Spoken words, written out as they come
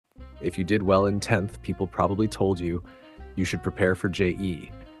If you did well in 10th, people probably told you you should prepare for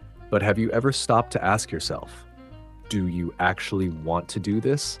JE. But have you ever stopped to ask yourself, do you actually want to do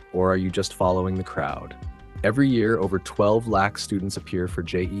this, or are you just following the crowd? Every year, over 12 lakh students appear for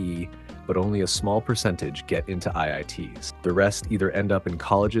JEE, but only a small percentage get into IITs. The rest either end up in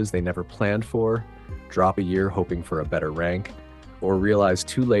colleges they never planned for, drop a year hoping for a better rank, or realize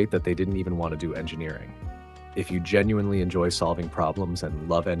too late that they didn't even want to do engineering. If you genuinely enjoy solving problems and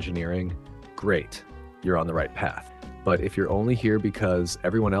love engineering, great, you're on the right path. But if you're only here because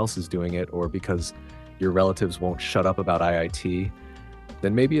everyone else is doing it or because your relatives won't shut up about IIT,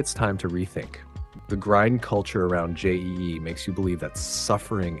 then maybe it's time to rethink. The grind culture around JEE makes you believe that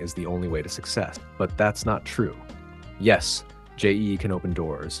suffering is the only way to success, but that's not true. Yes, JEE can open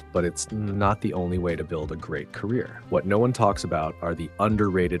doors, but it's not the only way to build a great career. What no one talks about are the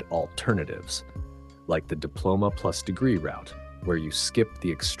underrated alternatives, like the diploma plus degree route, where you skip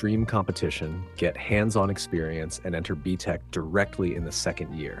the extreme competition, get hands-on experience, and enter BTech directly in the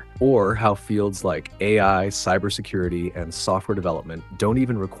second year. Or how fields like AI, cybersecurity, and software development don't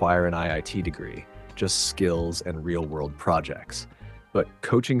even require an IIT degree, just skills and real-world projects. But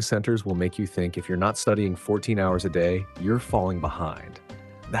coaching centers will make you think if you're not studying 14 hours a day, you're falling behind.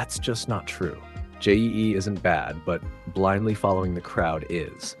 That's just not true. JEE isn't bad, but blindly following the crowd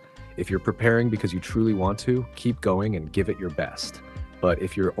is. If you're preparing because you truly want to, keep going and give it your best. But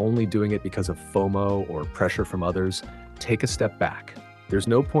if you're only doing it because of FOMO or pressure from others, take a step back. There's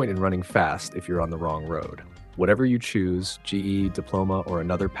no point in running fast if you're on the wrong road. Whatever you choose, JEE, diploma, or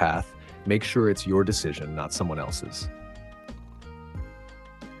another path, make sure it's your decision, not someone else's.